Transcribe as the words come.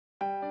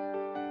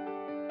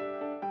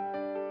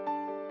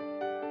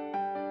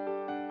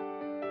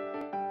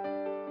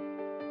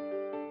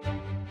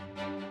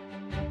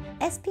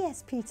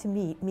SPSP to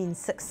me means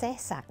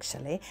success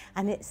actually,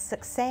 and it's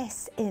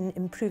success in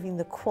improving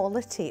the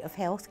quality of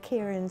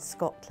healthcare in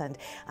Scotland,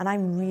 and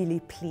I'm really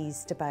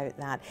pleased about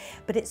that.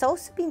 But it's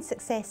also been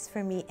success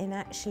for me in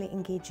actually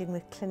engaging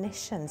with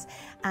clinicians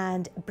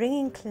and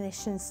bringing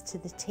clinicians to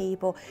the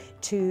table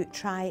to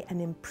try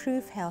and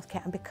improve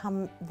healthcare,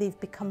 and they've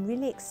become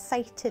really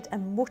excited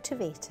and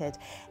motivated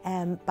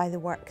by the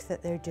work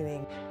that they're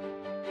doing.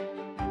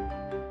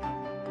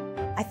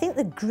 I think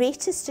the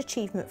greatest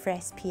achievement for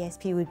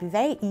SPSP would be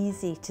very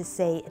easy to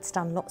say it's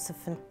done lots of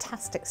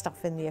fantastic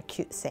stuff in the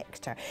acute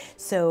sector.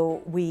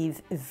 So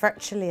we've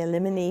virtually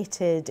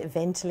eliminated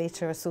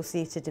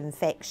ventilator-associated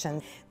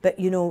infection, but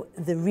you know,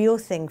 the real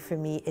thing for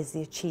me is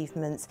the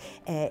achievements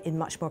in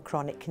much more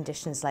chronic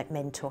conditions like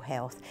mental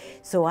health.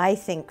 So I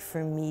think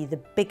for me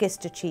the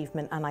biggest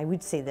achievement, and I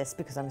would say this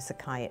because I'm a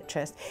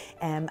psychiatrist,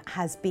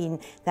 has been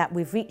that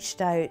we've reached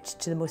out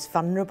to the most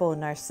vulnerable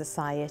in our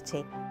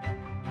society.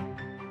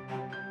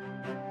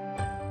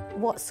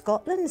 What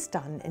Scotland's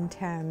done in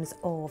terms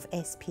of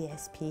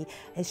SPSP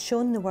has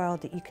shown the world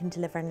that you can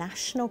deliver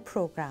national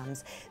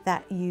programmes,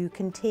 that you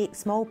can take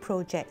small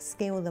projects,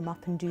 scale them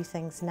up and do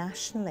things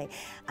nationally.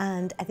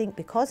 And I think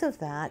because of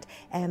that,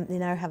 they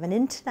now have an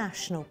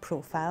international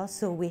profile.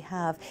 So we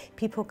have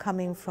people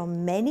coming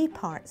from many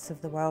parts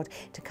of the world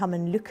to come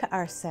and look at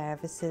our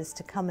services,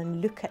 to come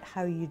and look at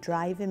how you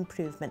drive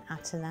improvement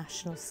at a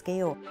national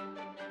scale.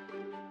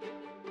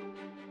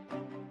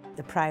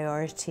 The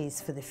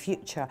priorities for the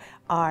future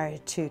are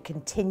to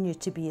continue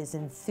to be as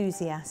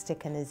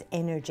enthusiastic and as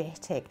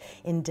energetic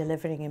in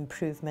delivering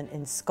improvement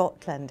in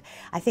Scotland.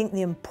 I think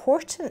the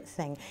important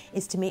thing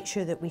is to make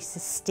sure that we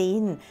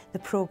sustain the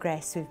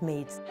progress we've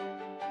made.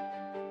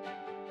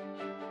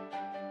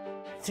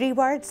 3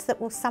 words that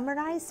will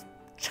summarise: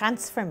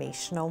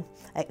 transformational,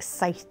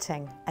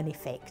 exciting and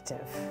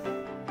effective.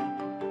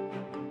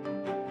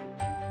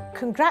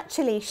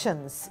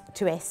 Congratulations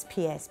to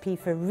SPSP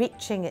for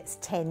reaching its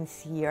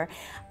 10th year.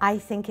 I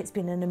think it's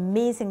been an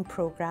amazing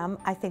programme.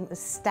 I think the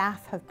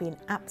staff have been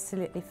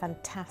absolutely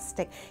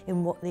fantastic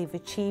in what they've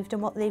achieved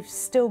and what they're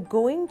still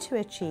going to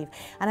achieve.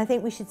 And I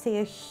think we should say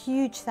a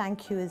huge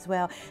thank you as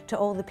well to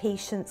all the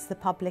patients, the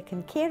public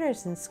and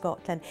carers in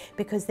Scotland,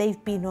 because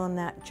they've been on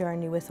that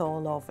journey with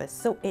all of us.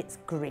 So it's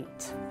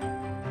great.